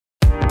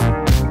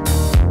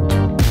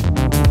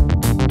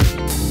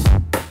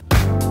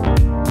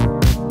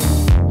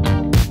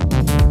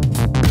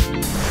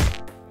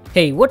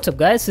Hey, what's up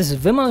guys, this is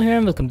Vimal here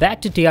and welcome back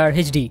to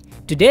TRHD.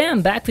 Today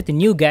I'm back with a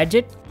new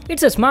gadget.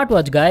 It's a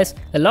smartwatch guys.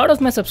 A lot of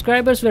my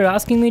subscribers were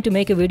asking me to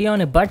make a video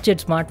on a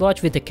budget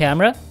smartwatch with a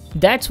camera.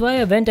 That's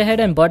why I went ahead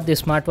and bought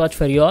this smartwatch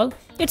for you all.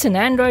 It's an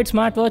Android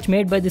smartwatch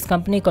made by this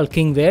company called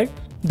Kingwear.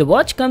 The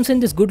watch comes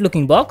in this good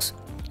looking box.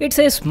 It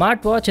says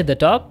smartwatch at the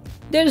top.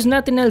 There is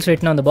nothing else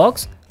written on the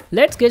box.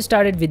 Let's get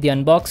started with the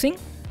unboxing.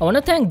 I want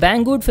to thank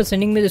Banggood for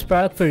sending me this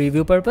product for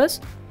review purpose.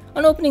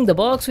 On opening the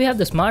box, we have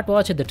the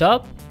smartwatch at the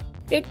top.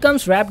 It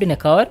comes wrapped in a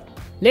cover.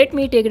 Let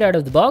me take it out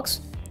of the box.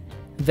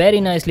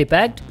 Very nicely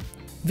packed.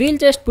 We'll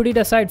just put it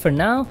aside for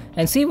now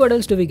and see what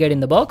else do we get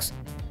in the box.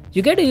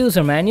 You get a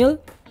user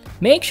manual.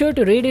 Make sure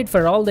to read it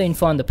for all the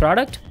info on the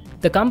product.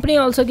 The company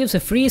also gives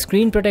a free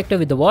screen protector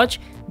with the watch.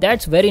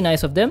 That's very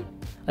nice of them.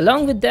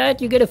 Along with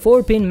that, you get a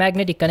 4-pin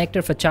magnetic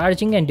connector for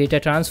charging and data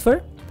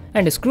transfer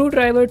and a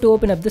screwdriver to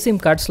open up the SIM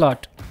card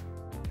slot.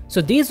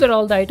 So these were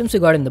all the items we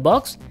got in the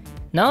box.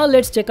 Now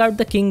let's check out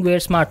the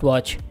Kingwear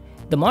smartwatch.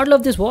 The model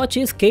of this watch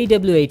is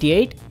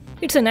KW88.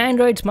 It's an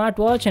Android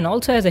smartwatch and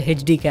also has a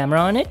HD camera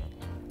on it.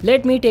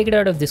 Let me take it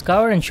out of this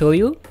cover and show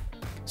you.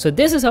 So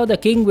this is how the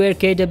Kingwear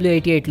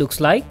KW88 looks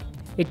like.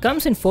 It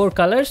comes in 4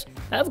 colors.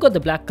 I've got the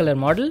black color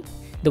model.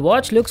 The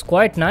watch looks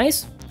quite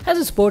nice, has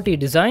a sporty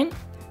design.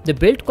 The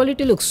build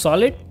quality looks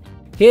solid.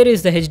 Here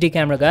is the HD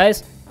camera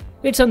guys.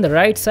 It's on the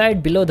right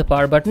side below the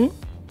power button.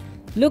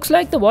 Looks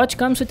like the watch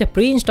comes with a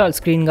pre-installed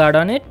screen guard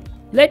on it.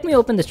 Let me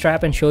open the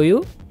strap and show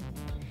you.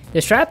 The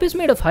strap is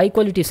made of high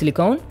quality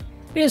silicone.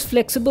 It is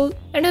flexible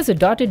and has a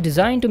dotted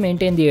design to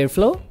maintain the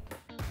airflow.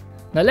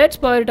 Now let's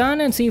power it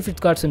on and see if it's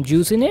got some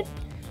juice in it.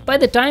 By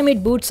the time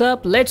it boots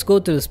up, let's go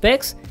through the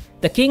specs.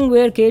 The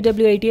Kingwear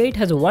KW88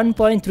 has a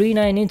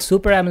 1.39-inch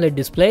Super AMOLED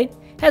display,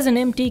 has an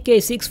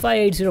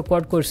MTK6580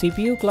 quad-core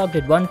CPU clocked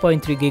at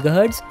 1.3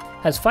 GHz,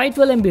 has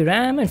 512MB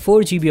RAM and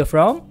 4GB of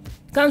ROM,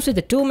 comes with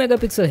a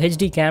 2-megapixel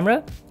HD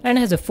camera and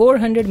has a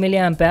 400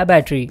 mAh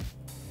battery.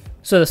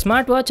 So the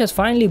smartwatch has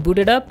finally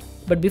booted up,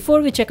 but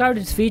before we check out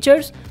its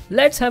features,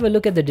 let's have a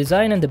look at the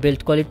design and the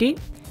build quality.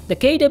 The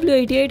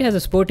KW88 has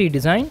a sporty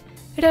design.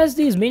 It has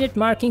these minute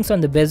markings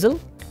on the bezel.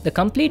 The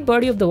complete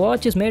body of the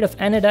watch is made of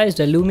anodized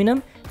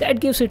aluminum that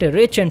gives it a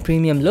rich and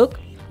premium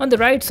look. On the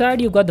right side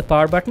you've got the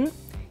power button.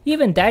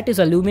 Even that is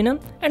aluminum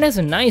and has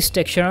a nice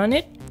texture on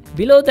it.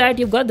 Below that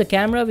you've got the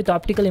camera with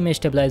optical image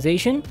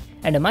stabilization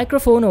and a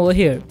microphone over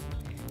here.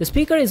 The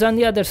speaker is on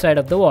the other side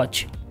of the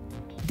watch.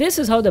 This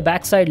is how the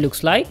back side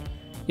looks like.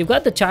 You've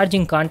got the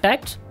charging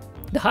contacts,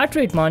 the heart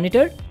rate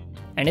monitor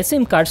and a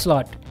SIM card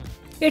slot.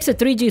 It's a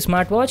 3G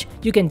smartwatch.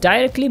 You can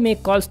directly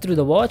make calls through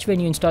the watch when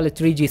you install a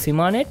 3G SIM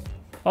on it.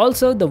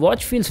 Also, the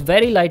watch feels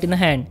very light in the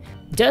hand,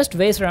 just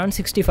weighs around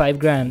 65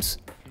 grams.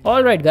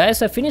 Alright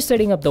guys, I finished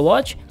setting up the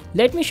watch.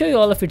 Let me show you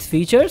all of its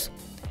features.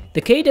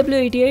 The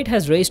KW88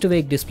 has raise to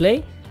wake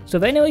display, so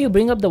whenever you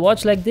bring up the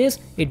watch like this,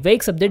 it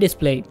wakes up the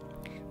display.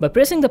 By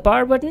pressing the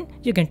power button,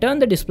 you can turn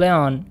the display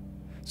on.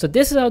 So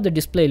this is how the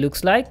display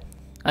looks like.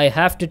 I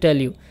have to tell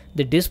you,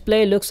 the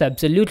display looks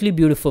absolutely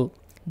beautiful.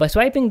 By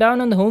swiping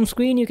down on the home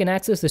screen, you can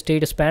access the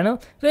status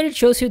panel where it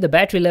shows you the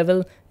battery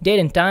level, date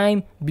and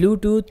time,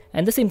 Bluetooth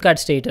and the SIM card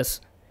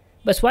status.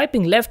 By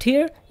swiping left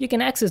here, you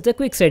can access the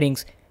quick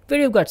settings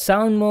where you've got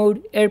sound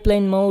mode,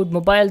 airplane mode,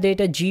 mobile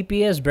data,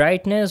 GPS,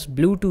 brightness,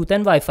 Bluetooth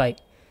and Wi-Fi.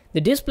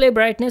 The display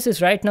brightness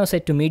is right now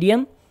set to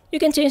medium. You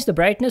can change the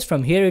brightness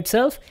from here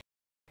itself.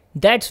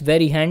 That's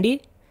very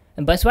handy.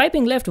 And by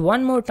swiping left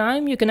one more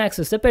time, you can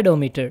access the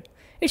pedometer.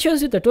 It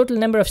shows you the total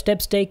number of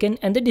steps taken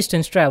and the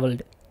distance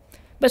traveled.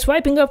 By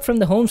swiping up from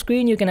the home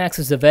screen, you can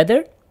access the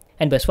weather.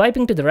 And by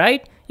swiping to the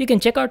right, you can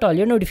check out all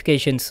your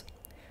notifications.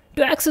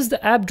 To access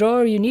the app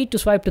drawer, you need to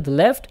swipe to the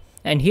left.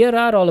 And here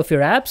are all of your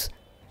apps.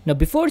 Now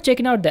before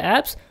checking out the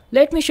apps,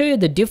 let me show you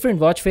the different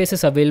watch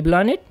faces available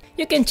on it.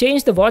 You can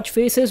change the watch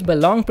faces by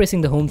long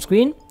pressing the home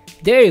screen.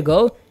 There you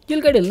go.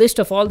 You'll get a list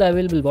of all the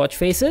available watch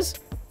faces.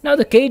 Now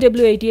the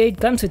KW88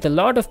 comes with a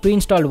lot of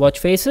pre-installed watch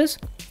faces.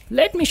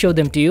 Let me show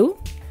them to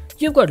you.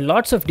 You've got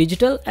lots of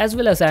digital as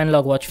well as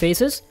analog watch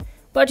faces,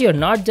 but you're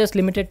not just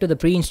limited to the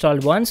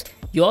pre-installed ones.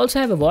 You also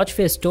have a watch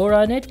face store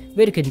on it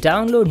where you can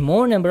download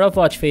more number of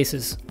watch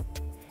faces.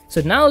 So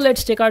now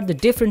let's check out the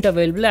different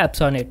available apps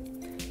on it.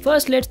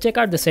 First let's check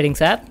out the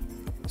settings app.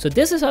 So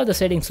this is how the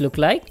settings look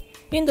like.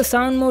 In the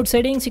sound mode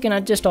settings you can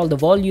adjust all the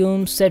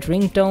volumes, set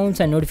ringtones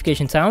and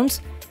notification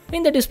sounds.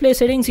 In the display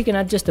settings you can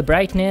adjust the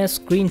brightness,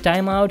 screen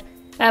timeout,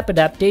 app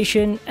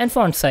adaptation and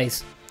font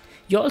size.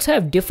 You also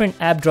have different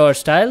app drawer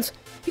styles.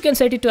 You can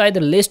set it to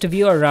either list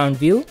view or round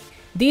view.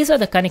 These are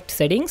the connect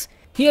settings.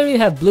 Here you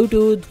have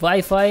Bluetooth,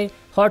 Wi-Fi,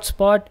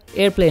 hotspot,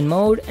 airplane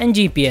mode and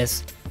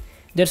GPS.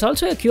 There's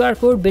also a QR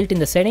code built in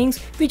the settings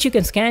which you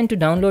can scan to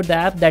download the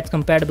app that's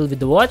compatible with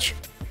the watch.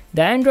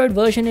 The Android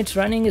version it's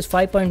running is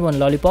 5.1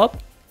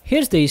 Lollipop.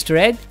 Here's the Easter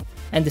egg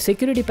and the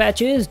security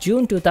patch is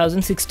June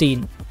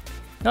 2016.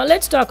 Now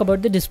let's talk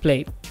about the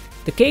display.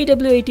 The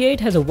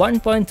KW88 has a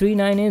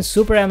 1.39-inch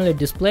Super AMOLED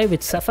display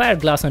with sapphire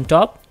glass on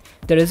top.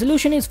 The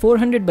resolution is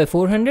 400 by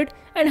 400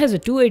 and has a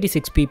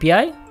 286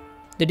 ppi.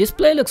 The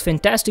display looks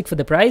fantastic for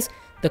the price.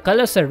 The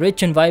colors are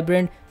rich and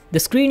vibrant. The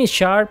screen is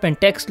sharp and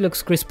text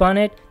looks crisp on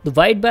it. The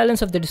white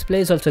balance of the display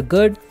is also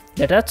good.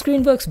 The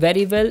touchscreen works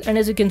very well, and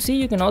as you can see,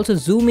 you can also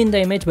zoom in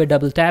the image by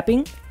double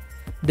tapping.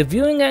 The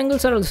viewing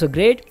angles are also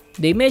great.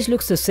 The image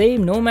looks the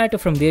same no matter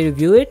from where you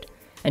view it.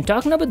 And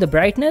talking about the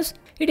brightness,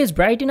 it is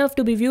bright enough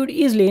to be viewed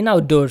easily in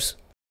outdoors.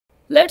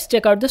 Let's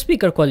check out the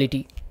speaker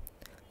quality.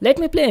 Let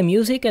me play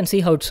music and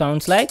see how it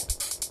sounds like.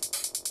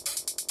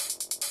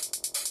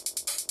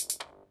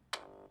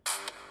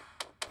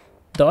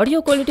 The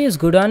audio quality is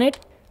good on it.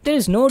 There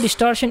is no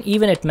distortion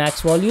even at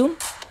max volume,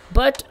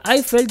 but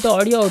I felt the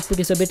audio output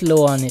is a bit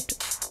low on it.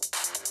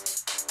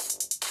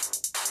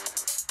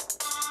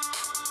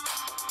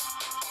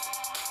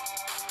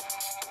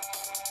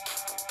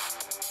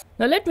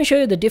 Now let me show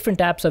you the different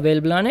apps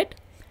available on it.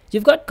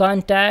 You've got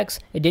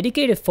contacts, a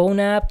dedicated phone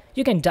app,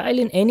 you can dial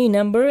in any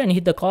number and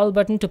hit the call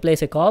button to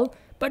place a call,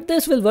 but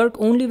this will work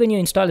only when you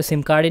install a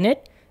SIM card in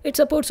it. It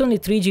supports only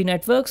 3G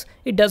networks,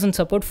 it doesn't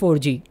support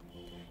 4G.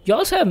 You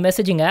also have a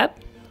messaging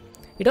app.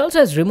 It also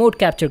has remote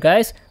capture,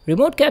 guys.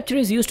 Remote capture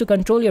is used to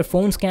control your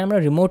phone's camera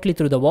remotely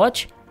through the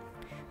watch.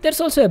 There's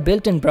also a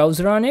built-in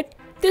browser on it.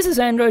 This is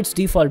Android's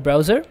default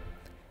browser.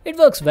 It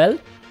works well.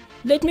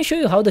 Let me show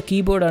you how the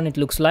keyboard on it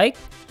looks like.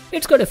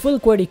 It's got a full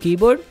QWERTY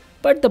keyboard,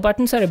 but the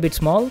buttons are a bit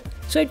small,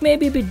 so it may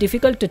be a bit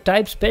difficult to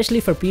type,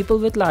 especially for people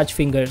with large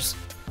fingers.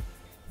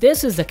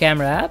 This is the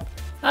camera app.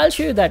 I'll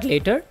show you that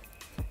later.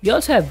 We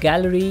also have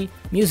gallery,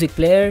 music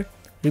player,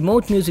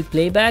 remote music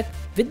playback.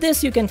 With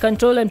this you can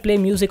control and play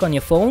music on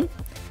your phone.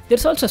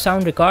 There's also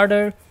sound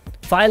recorder,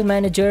 file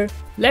manager.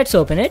 Let's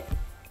open it.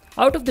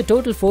 Out of the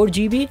total 4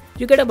 GB,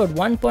 you get about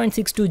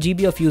 1.62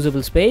 GB of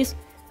usable space.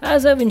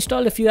 As I've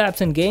installed a few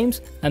apps and games,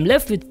 I'm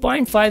left with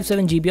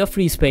 0.57 GB of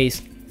free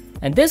space.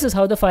 And this is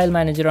how the file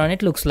manager on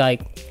it looks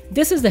like.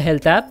 This is the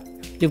health app.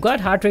 You've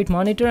got heart rate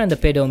monitor and the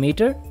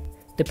pedometer.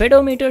 The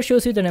pedometer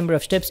shows you the number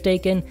of steps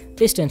taken,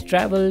 distance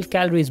traveled,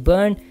 calories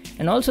burned,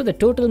 and also the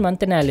total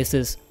month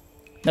analysis.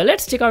 Now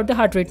let's check out the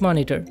heart rate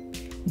monitor.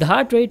 The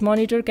heart rate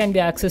monitor can be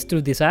accessed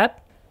through this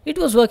app. It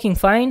was working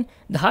fine.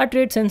 The heart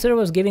rate sensor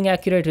was giving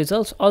accurate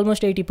results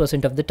almost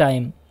 80% of the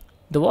time.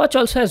 The watch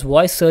also has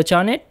voice search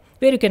on it,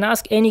 where you can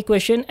ask any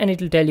question and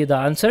it will tell you the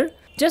answer.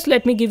 Just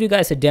let me give you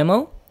guys a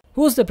demo.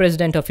 Who's the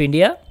President of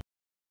India?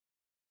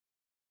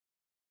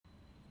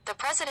 The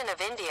President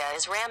of India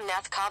is Ram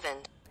Nath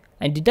Kovind.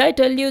 And did I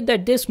tell you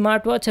that this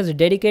smartwatch has a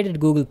dedicated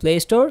Google Play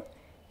Store?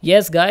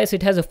 Yes guys,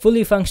 it has a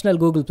fully functional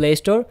Google Play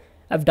Store.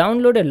 I've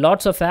downloaded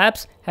lots of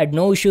apps, had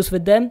no issues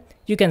with them.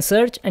 You can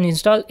search and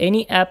install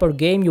any app or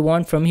game you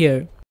want from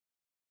here.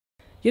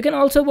 You can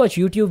also watch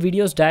YouTube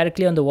videos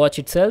directly on the watch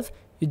itself.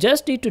 You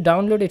just need to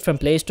download it from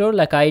Play Store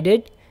like I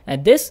did,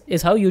 and this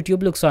is how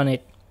YouTube looks on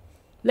it.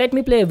 Let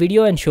me play a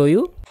video and show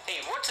you. Hey,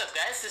 what's up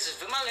guys, this is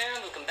Vimal here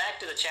and welcome back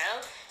to the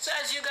channel. So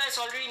as you guys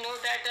already know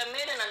that I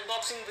made an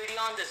unboxing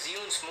video on the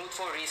Zhiyun Smooth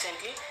 4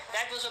 recently.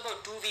 That was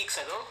about 2 weeks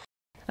ago.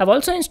 I've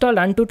also installed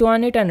Antutu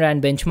on it and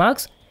ran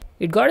benchmarks.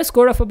 It got a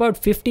score of about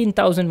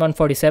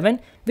 15,147,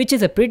 which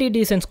is a pretty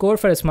decent score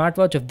for a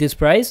smartwatch of this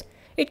price.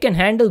 It can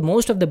handle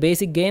most of the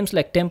basic games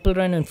like Temple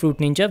Run and Fruit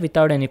Ninja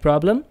without any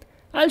problem.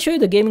 I'll show you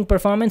the gaming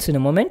performance in a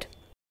moment.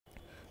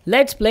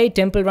 Let's play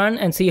Temple Run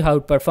and see how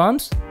it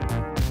performs.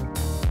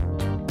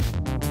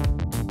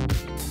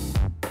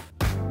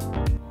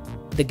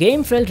 The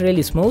game felt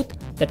really smooth,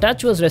 the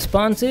touch was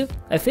responsive,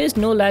 I faced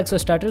no lags or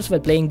stutters while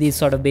playing these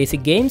sort of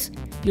basic games.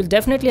 You'll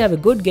definitely have a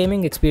good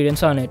gaming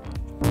experience on it.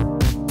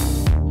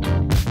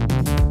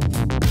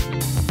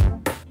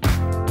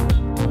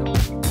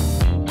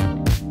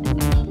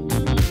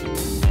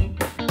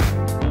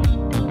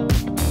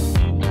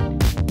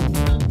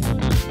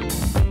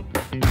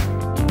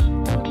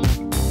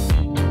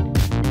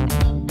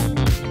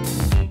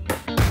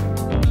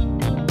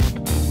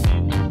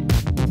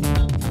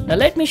 Now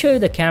let me show you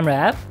the camera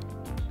app.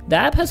 The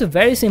app has a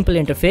very simple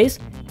interface.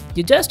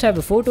 You just have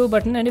a photo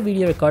button and a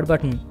video record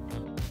button.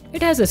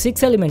 It has a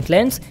 6-element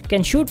lens,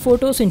 can shoot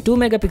photos in 2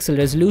 megapixel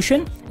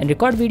resolution and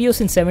record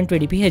videos in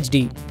 720p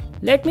HD.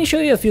 Let me show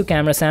you a few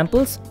camera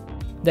samples.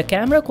 The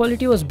camera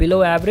quality was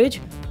below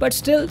average, but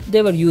still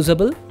they were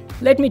usable.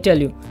 Let me tell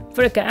you,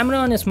 for a camera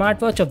on a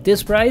smartwatch of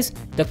this price,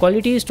 the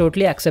quality is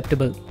totally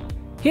acceptable.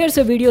 Here's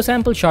a video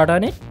sample shot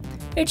on it.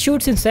 It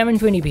shoots in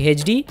 720p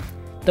HD.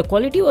 The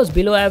quality was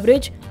below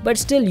average but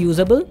still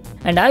usable,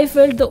 and I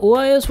felt the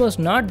OIS was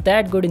not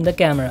that good in the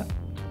camera.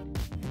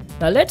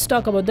 Now let's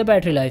talk about the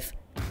battery life.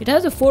 It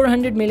has a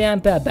 400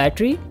 mAh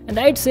battery and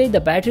I'd say the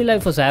battery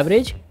life was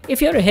average.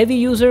 If you're a heavy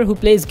user who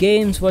plays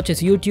games,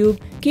 watches YouTube,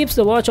 keeps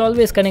the watch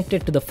always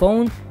connected to the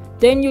phone,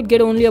 then you'd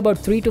get only about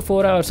 3 to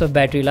 4 hours of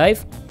battery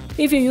life.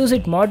 If you use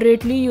it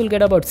moderately, you'll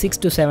get about 6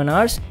 to 7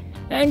 hours,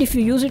 and if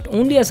you use it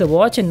only as a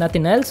watch and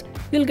nothing else,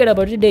 you'll get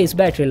about a day's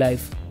battery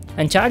life.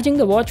 And charging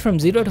the watch from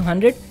 0 to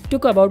 100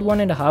 took about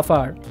 1.5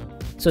 hours.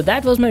 So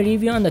that was my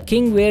review on the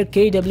Kingwear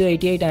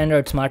KW88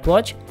 Android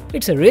smartwatch.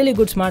 It's a really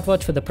good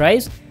smartwatch for the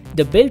price.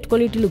 The build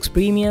quality looks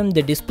premium,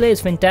 the display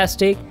is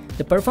fantastic,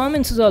 the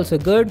performance is also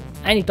good,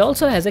 and it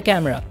also has a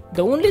camera.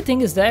 The only thing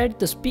is that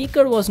the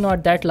speaker was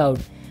not that loud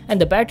and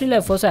the battery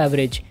life was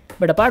average.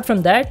 But apart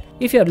from that,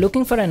 if you are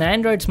looking for an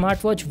Android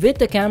smartwatch with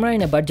a camera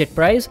in a budget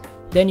price,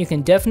 then you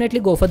can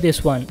definitely go for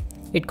this one.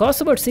 It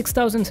costs about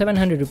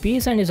 6,700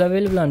 rupees and is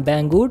available on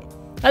Banggood.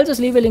 I'll just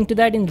leave a link to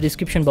that in the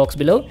description box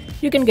below.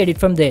 You can get it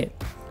from there.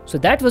 So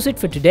that was it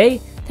for today.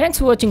 Thanks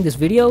for watching this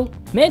video.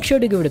 Make sure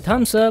to give it a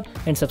thumbs up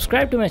and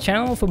subscribe to my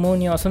channel for more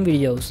new awesome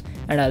videos.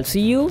 And I'll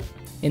see you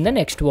in the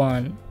next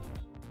one.